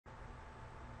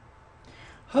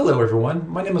Hello everyone,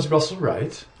 my name is Russell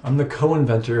Wright. I'm the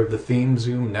co-inventor of the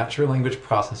ThemeZoom natural language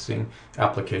processing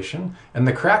application and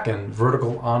the Kraken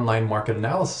vertical online market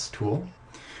analysis tool.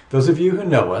 Those of you who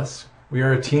know us, we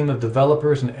are a team of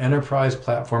developers and enterprise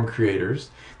platform creators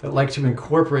that like to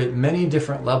incorporate many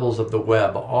different levels of the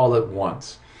web all at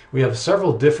once. We have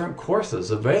several different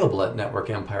courses available at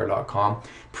networkempire.com,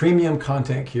 premium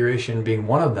content curation being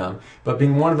one of them, but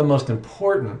being one of the most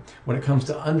important when it comes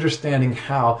to understanding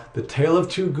how the tale of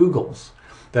two Googles,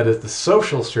 that is the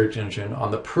social search engine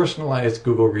on the personalized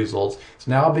Google results, is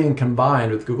now being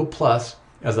combined with Google Plus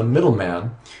as a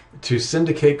middleman to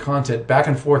syndicate content back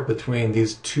and forth between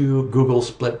these two Google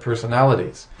split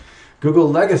personalities. Google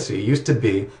legacy used to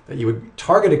be that you would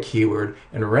target a keyword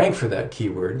and rank for that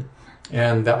keyword,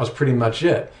 and that was pretty much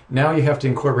it. Now you have to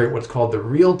incorporate what's called the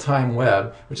real-time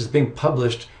web, which is being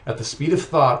published at the speed of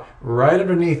thought right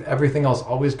underneath everything else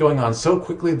always going on so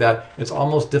quickly that it's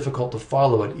almost difficult to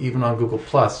follow it even on Google+.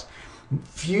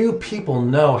 Few people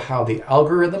know how the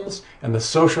algorithms and the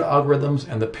social algorithms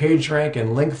and the page rank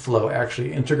and link flow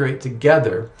actually integrate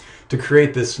together to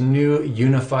create this new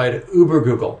unified Uber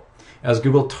Google, as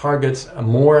Google targets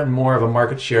more and more of a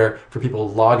market share for people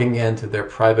logging into their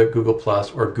private Google Plus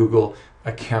or Google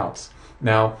accounts.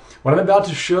 Now, what I'm about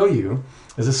to show you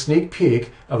is a sneak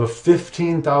peek of a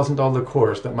 $15,000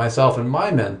 course that myself and my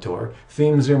mentor,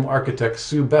 ThemeZoom architect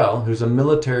Sue Bell, who's a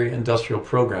military industrial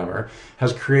programmer,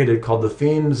 has created called the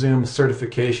ThemeZoom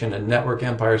Certification and Network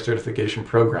Empire Certification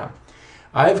Program.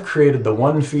 I've created the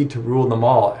one feed to rule them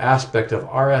all aspect of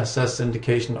RSS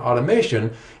syndication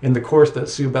automation in the course that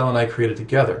Sue Bell and I created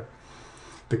together.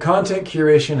 The content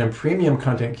curation and premium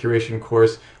content curation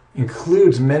course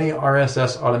includes many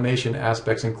RSS automation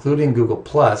aspects, including Google+,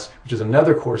 which is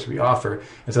another course we offer.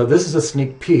 And so this is a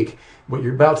sneak peek. What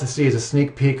you're about to see is a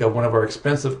sneak peek of one of our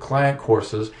expensive client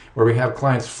courses where we have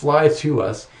clients fly to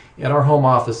us in our home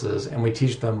offices and we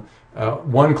teach them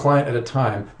one client at a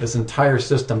time, this entire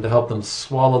system to help them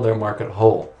swallow their market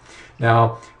whole.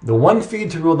 Now, the one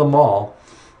feed to rule them all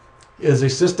is a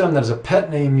system that is a pet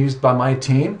name used by my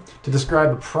team to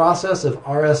describe the process of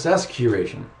RSS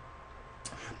curation.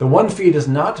 The one feed is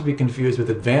not to be confused with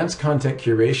advanced content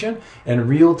curation and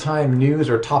real-time news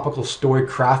or topical story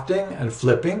crafting and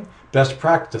flipping best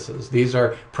practices. These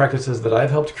are practices that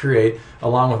I've helped create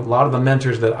along with a lot of the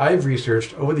mentors that I've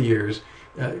researched over the years,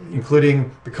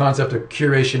 including the concept of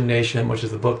Curation Nation, which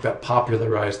is the book that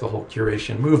popularized the whole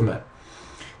curation movement.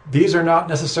 These are not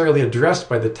necessarily addressed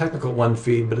by the technical one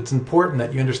feed, but it's important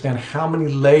that you understand how many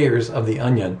layers of the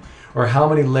onion or how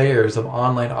many layers of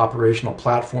online operational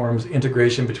platforms,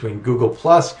 integration between Google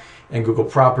Plus and Google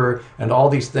proper, and all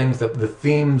these things that the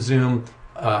ThemeZoom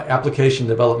application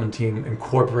development team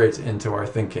incorporates into our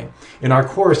thinking. In our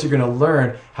course, you're going to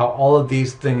learn how all of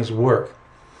these things work.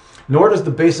 Nor does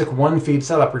the basic one feed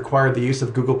setup require the use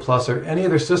of Google Plus or any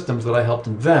other systems that I helped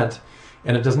invent,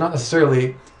 and it does not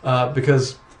necessarily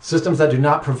because systems that do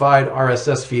not provide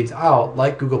RSS feeds out,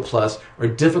 like Google Plus, are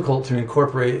difficult to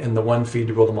incorporate in the one feed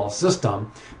to rule them all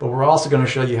system, but we're also going to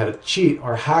show you how to cheat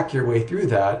or hack your way through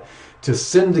that to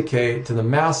syndicate to the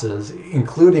masses,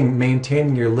 including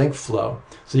maintaining your link flow.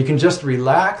 So you can just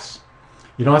relax.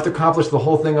 You don't have to accomplish the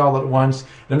whole thing all at once.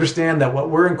 And understand that what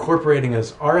we're incorporating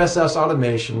is RSS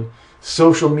automation,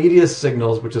 social media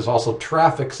signals, which is also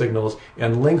traffic signals,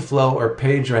 and link flow or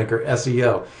page rank or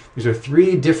SEO. These are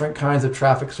three different kinds of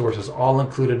traffic sources all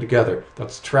included together.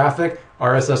 That's traffic,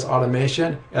 RSS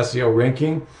automation, SEO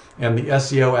ranking, and the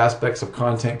SEO aspects of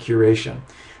content curation.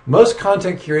 Most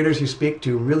content curators you speak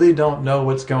to really don't know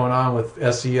what's going on with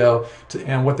SEO,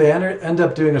 and what they end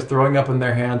up doing is throwing up in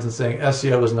their hands and saying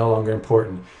SEO is no longer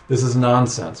important. This is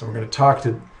nonsense, and I'm going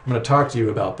to talk to you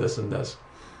about this in this.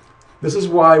 This is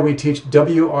why we teach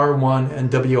WR1 and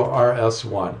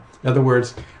WRS1. In other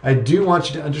words, I do want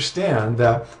you to understand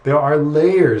that there are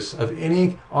layers of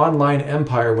any online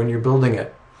empire when you're building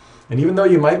it. And even though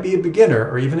you might be a beginner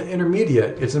or even an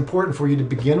intermediate, it's important for you to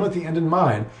begin with the end in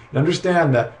mind and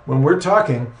understand that when we're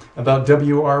talking about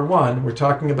WR1, we're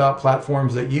talking about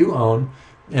platforms that you own,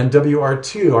 and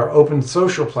WR2 are open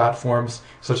social platforms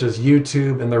such as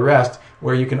YouTube and the rest,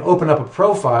 where you can open up a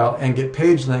profile and get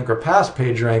page link or past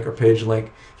page rank or page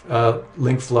link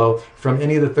link flow from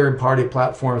any of the third-party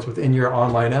platforms within your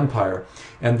online empire.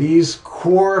 And these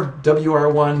core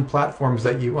WR1 platforms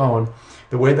that you own,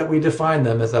 the way that we define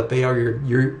them is that they are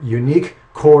your unique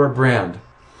core brand.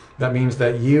 That means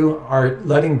that you are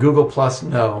letting Google Plus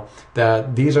know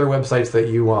that these are websites that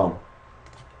you own.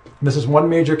 This is one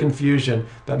major confusion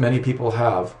that many people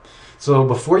have. So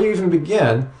before you even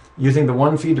begin using the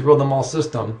one feed to rule them all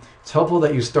system, it's helpful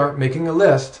that you start making a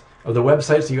list of the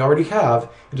websites you already have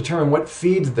and determine what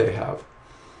feeds they have.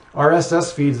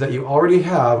 RSS feeds that you already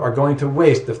have are going to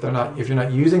waste if you're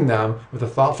not using them with a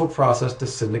thoughtful process to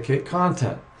syndicate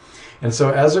content. And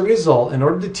so as a result, in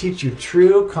order to teach you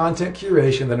true content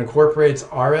curation that incorporates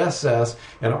RSS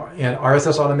and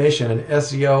RSS automation and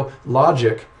SEO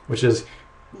logic, which is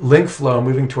link flow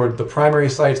moving toward the primary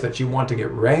sites that you want to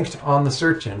get ranked on the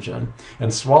search engine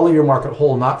and swallow your market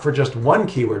whole, not for just one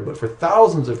keyword, but for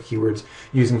thousands of keywords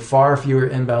using far fewer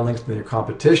inbound links than your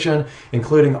competition,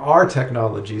 including our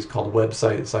technologies called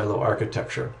website silo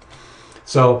architecture.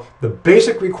 So the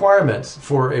basic requirements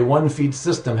for a one-feed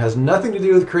system has nothing to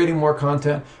do with creating more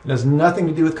content. It has nothing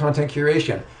to do with content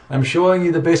curation. I'm showing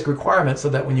you the basic requirements so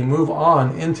that when you move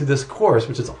on into this course,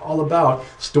 which is all about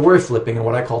story flipping and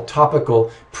what I call topical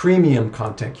premium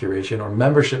content curation or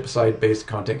membership site-based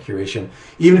content curation,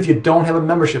 even if you don't have a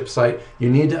membership site, you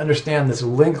need to understand this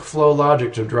link flow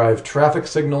logic to drive traffic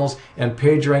signals and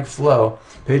page link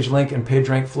and page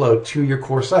rank flow to your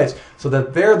core sites so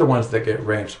that they're the ones that get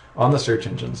ranked on the search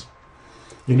engines.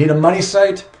 You need a money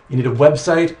site, you need a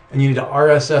website, and you need to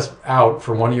RSS out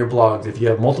for one of your blogs. If you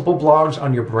have multiple blogs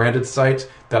on your branded sites,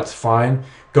 that's fine.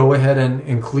 Go ahead and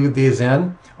include these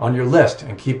in on your list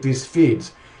and keep these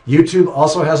feeds. YouTube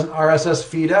also has an RSS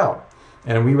feed out,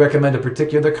 and we recommend a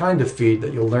particular kind of feed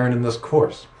that you'll learn in this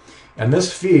course. And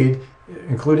this feed,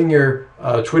 including your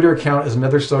Twitter account, is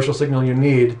another social signal you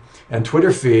need, and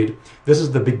Twitter feed. This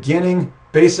is the beginning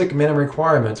basic minimum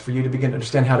requirements for you to begin to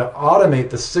understand how to automate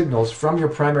the signals from your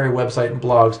primary website and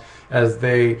blogs as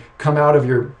they come out of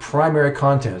your primary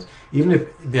content, even if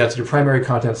that's your primary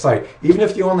content site. Even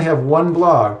if you only have one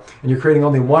blog and you're creating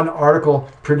only one article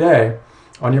per day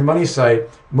on your money site,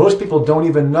 most people don't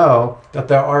even know that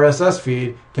their RSS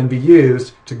feed can be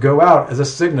used to go out as a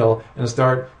signal and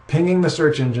start pinging the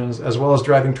search engines as well as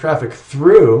driving traffic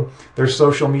through their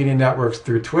social media networks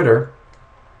through Twitter.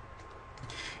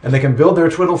 And they can build their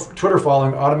Twitter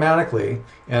following automatically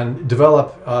and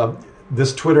develop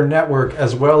this Twitter network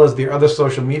as well as the other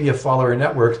social media follower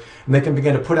networks. And they can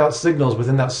begin to put out signals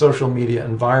within that social media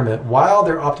environment while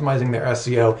they're optimizing their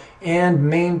SEO and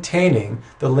maintaining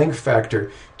the link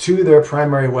factor to their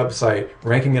primary website,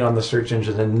 ranking it on the search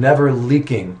engines and never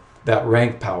leaking that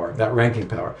ranking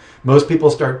power. Most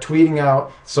people start tweeting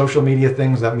out social media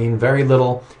things that mean very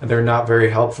little and they're not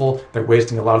very helpful. They're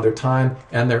wasting a lot of their time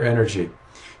and their energy.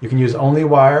 You can use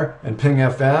OnlyWire and Ping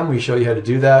FM. We show you how to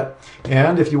do that.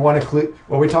 And if you want to,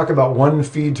 when we talk about one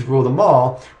feed to rule them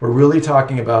all, we're really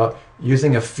talking about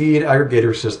using a feed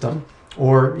aggregator system,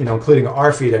 or including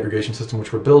our feed aggregation system,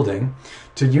 which we're building,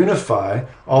 to unify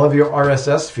all of your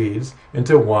RSS feeds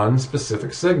into one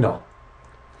specific signal.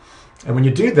 And when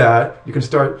you do that, you can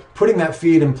start putting that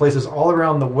feed in places all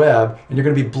around the web, and you're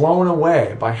going to be blown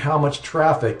away by how much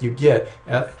traffic you get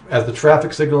as the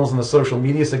traffic signals and the social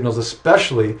media signals,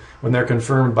 especially when they're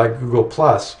confirmed by Google+,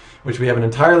 which we have an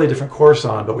entirely different course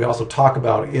on, but we also talk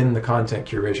about in the content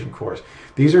curation course.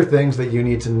 These are things that you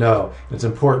need to know. It's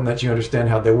important that you understand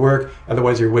how they work,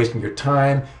 otherwise you're wasting your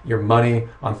time, your money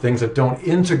on things that don't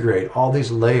integrate all these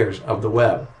layers of the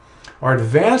web. Our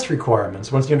advanced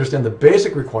requirements, once you understand the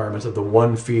basic requirements of the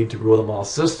one feed to rule them all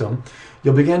system,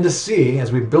 you'll begin to see,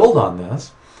 as we build on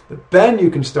this, that then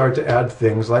you can start to add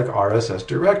things like RSS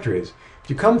directories. If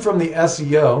you come from the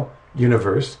SEO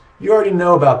universe, you already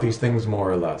know about these things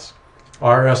more or less.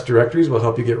 RSS directories will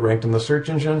help you get ranked in the search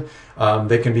engine.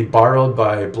 They can be borrowed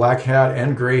by black hat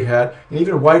and gray hat and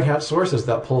even white hat sources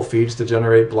that pull feeds to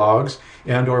generate blogs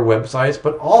and or websites,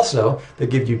 but also they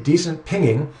give you decent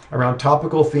pinging around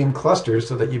topical theme clusters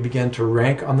so that you begin to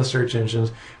rank on the search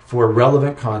engines for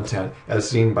relevant content as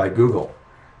seen by Google.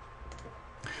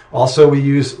 Also,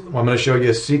 I'm going to show you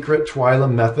a secret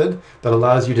Twyla method that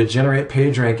allows you to generate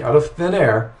page rank out of thin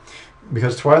air,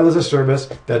 because Twyla is a service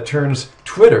that turns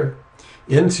Twitter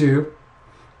into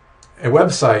a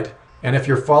website. And if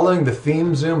you're following the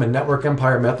theme zoom and network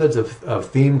empire methods of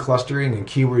theme clustering and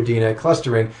keyword DNA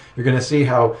clustering, you're going to see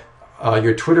how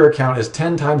your Twitter account is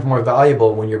 10 times more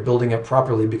valuable when you're building it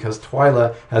properly, because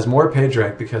Twyla has more page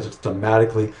rank because it's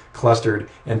thematically clustered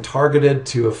and targeted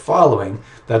to a following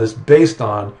that is based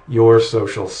on your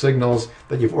social signals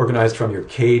that you've organized from your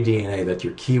KDNA, that's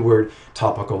your keyword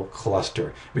topical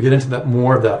cluster. We get into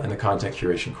more of that in the content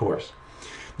curation course.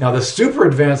 Now, the super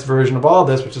advanced version of all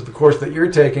this, which is the course that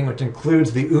you're taking, which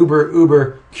includes the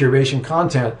uber curation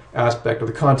content aspect of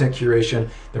the content curation,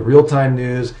 the real-time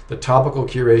news, the topical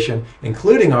curation,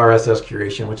 including RSS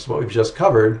curation, which is what we've just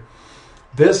covered.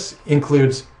 This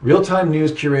includes real-time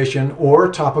news curation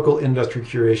or topical industry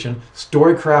curation,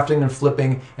 story crafting and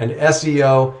flipping, and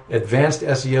SEO, advanced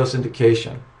SEO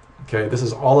syndication. Okay, this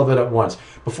is all of it at once.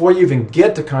 Before you even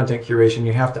get to content curation,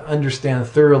 you have to understand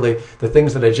thoroughly the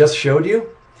things that I just showed you.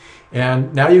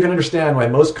 And now you can understand why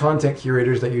most content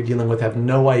curators that you're dealing with have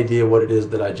no idea what it is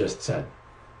that I just said.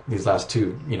 These last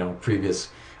two, previous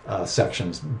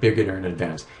sections, beginner and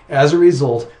advanced. As a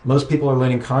result, most people are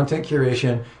learning content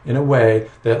curation in a way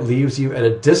that leaves you at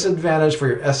a disadvantage for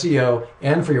your SEO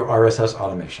and for your RSS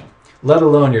automation, let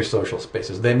alone your social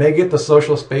spaces. They may get the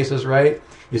social spaces right.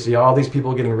 You see all these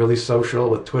people getting really social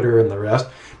with Twitter and the rest,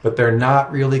 but they're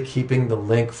not really keeping the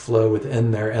link flow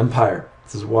within their empire.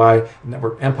 This is why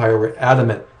Network Empire, we're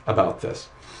adamant about this.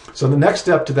 So the next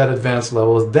step to that advanced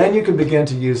level is then you can begin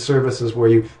to use services where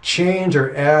you change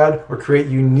or add or create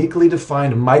uniquely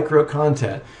defined micro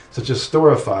content, such as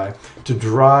Storify, to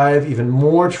drive even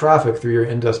more traffic through your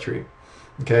industry.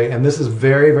 Okay, and this is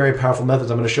very, very powerful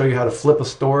methods. I'm going to show you how to flip a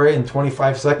story in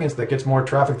 25 seconds that gets more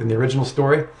traffic than the original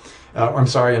story.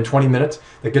 In 20 minutes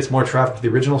that gets more traffic to the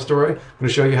original story. I'm going to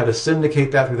show you how to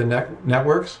syndicate that through the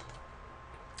networks.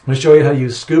 I'm going to show you how to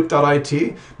use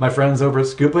scoop.it. My friends over at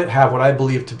Scoop.it have what I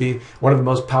believe to be one of the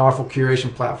most powerful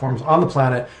curation platforms on the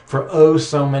planet for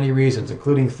so many reasons,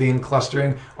 including theme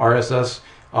clustering, RSS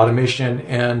automation,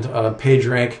 and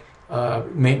PageRank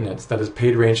maintenance. That is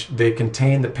PageRank. They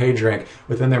contain the PageRank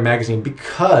within their magazine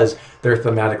because they're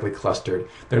thematically clustered.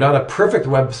 They're not a perfect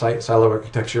website silo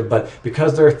architecture, but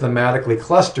because they're thematically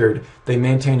clustered, they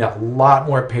maintain a lot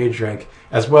more PageRank,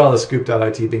 as well as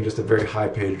scoop.it being just a very high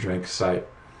PageRank site.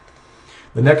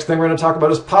 The next thing we're going to talk about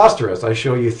is Posterous. I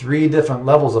show you 3 different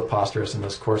levels of Posterous in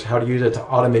this course, how to use it to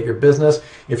automate your business.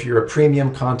 If you're a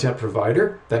premium content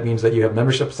provider, that means that you have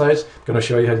membership sites. I'm going to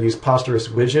show you how to use Posterous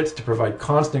widgets to provide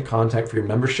constant content for your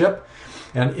membership.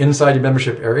 And inside your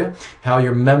membership area, how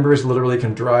your members literally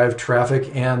can drive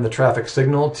traffic and the traffic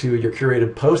signal to your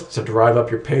curated posts to drive up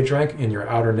your page rank in your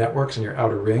outer networks and your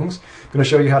outer rings. I'm going to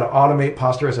show you how to automate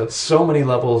Posterous at so many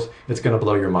levels, it's going to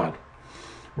blow your mind.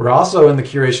 We're also in the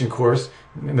curation course,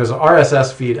 and there's an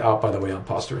RSS feed out, by the way, on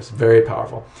Posterous. Very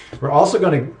powerful. We're also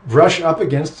going to brush up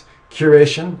against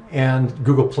Curation and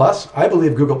Google+. I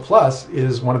believe Google+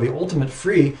 is one of the ultimate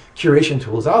free curation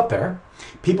tools out there.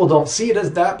 People don't see it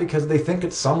as that because they think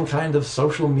it's some kind of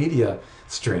social media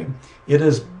stream. It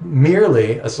is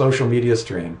merely a social media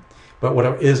stream, but what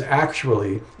it is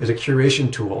actually is a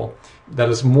curation tool that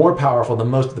is more powerful than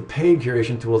most of the paid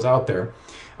curation tools out there.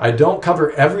 I don't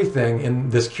cover everything in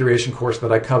this curation course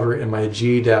that I cover in my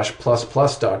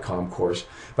g-++.com course,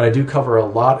 but I do cover a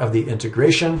lot of the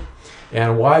integration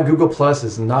and why Google Plus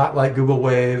is not like Google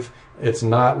Wave, it's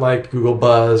not like Google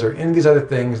Buzz or any of these other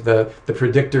things that the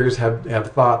predictors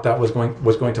have thought that was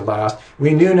going to last.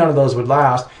 We knew none of those would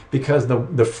last because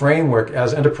the framework,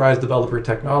 as enterprise developer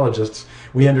technologists,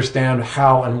 we understand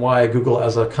how and why Google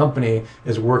as a company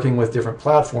is working with different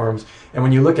platforms. And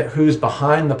when you look at who's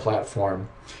behind the platform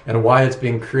and why it's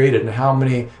being created and how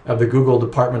many of the Google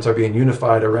departments are being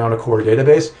unified around a core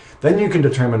database, then you can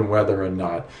determine whether or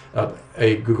not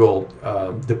a Google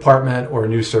department or a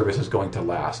new service is going to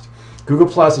last. Google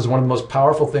Plus is one of the most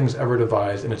powerful things ever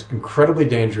devised, and it's incredibly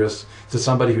dangerous to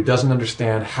somebody who doesn't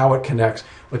understand how it connects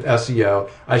with SEO.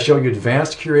 I show you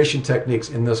advanced curation techniques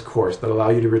in this course that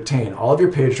allow you to retain all of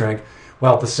your page rank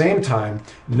while at the same time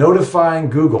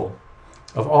notifying Google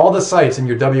of all the sites in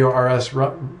your WRS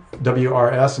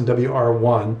and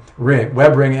WR1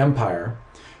 web ring empire.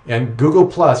 And Google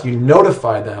Plus, you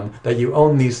notify them that you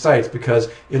own these sites because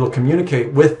it'll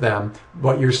communicate with them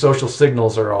what your social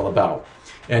signals are all about.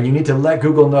 And you need to let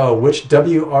Google know which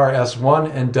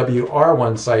WRS1 and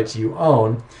WR1 sites you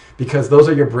own because those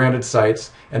are your branded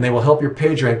sites and they will help your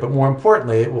page rank, but more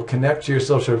importantly, it will connect to your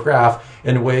social graph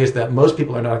in ways that most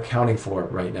people are not accounting for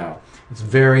right now. It's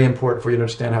very important for you to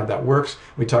understand how that works.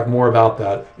 We talk more about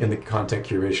that in the content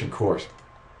curation course.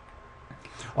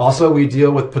 Also, we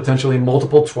deal with potentially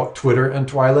multiple Twitter and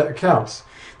Twilight accounts.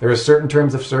 There are certain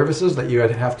terms of services that you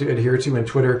have to adhere to in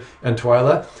Twitter and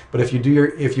Twilight, but if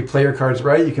you play your cards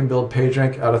right, you can build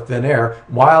PageRank out of thin air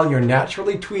while you're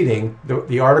naturally tweeting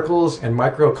the articles and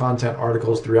micro content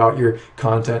articles throughout your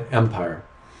content empire.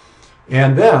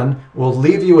 And then we'll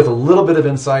leave you with a little bit of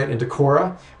insight into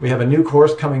Quora. We have a new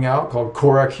course coming out called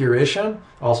Quora Curation,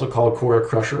 also called Quora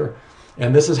Crusher.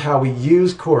 And this is how we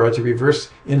use Quora to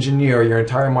reverse engineer your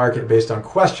entire market based on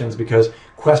questions, because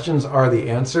questions are the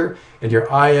answer, and your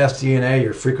ISDNA,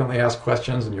 your frequently asked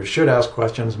questions, and your should ask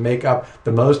questions make up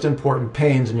the most important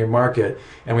pains in your market.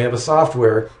 And we have a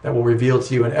software that will reveal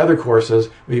to you in other courses,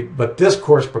 but this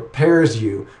course prepares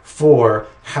you for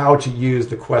how to use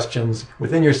the questions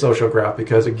within your social graph,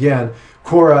 because again,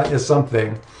 Quora is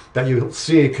something that you'll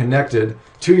see connected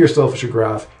to your social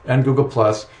graph and Google+,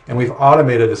 and we've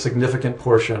automated a significant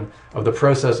portion of the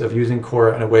process of using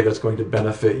Quora in a way that's going to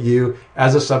benefit you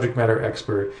as a subject matter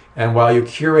expert. And while you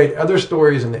curate other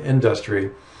stories in the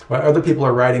industry, while other people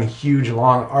are writing huge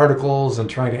long articles and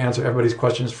trying to answer everybody's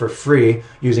questions for free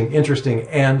using interesting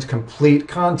and complete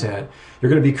content, you're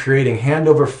going to be creating hand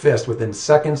over fist within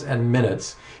seconds and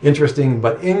minutes interesting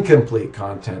but incomplete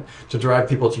content to drive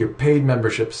people to your paid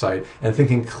membership site and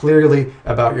thinking clearly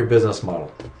about your business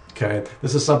model. Okay,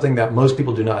 this is something that most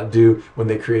people do not do when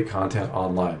they create content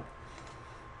online.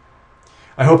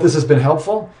 I hope this has been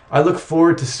helpful. I look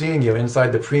forward to seeing you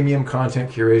inside the premium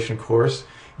content curation course.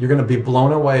 You're going to be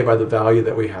blown away by the value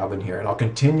that we have in here, and I'll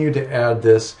continue to add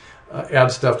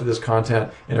stuff to this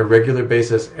content in a regular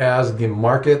basis as the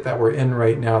market that we're in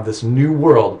right now, this new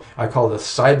world, I call the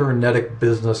cybernetic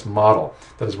business model.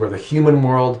 That is where the human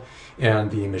world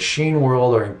and the machine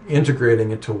world are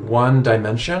integrating into one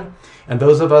dimension. And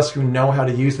those of us who know how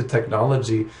to use the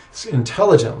technology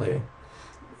intelligently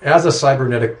as a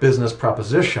cybernetic business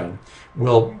proposition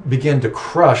will begin to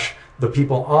crush the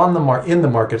people on in the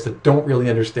markets that don't really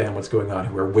understand what's going on,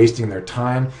 who are wasting their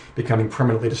time, becoming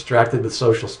permanently distracted with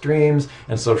social streams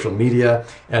and social media,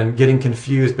 and getting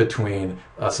confused between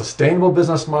a sustainable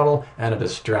business model and a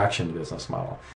distraction business model.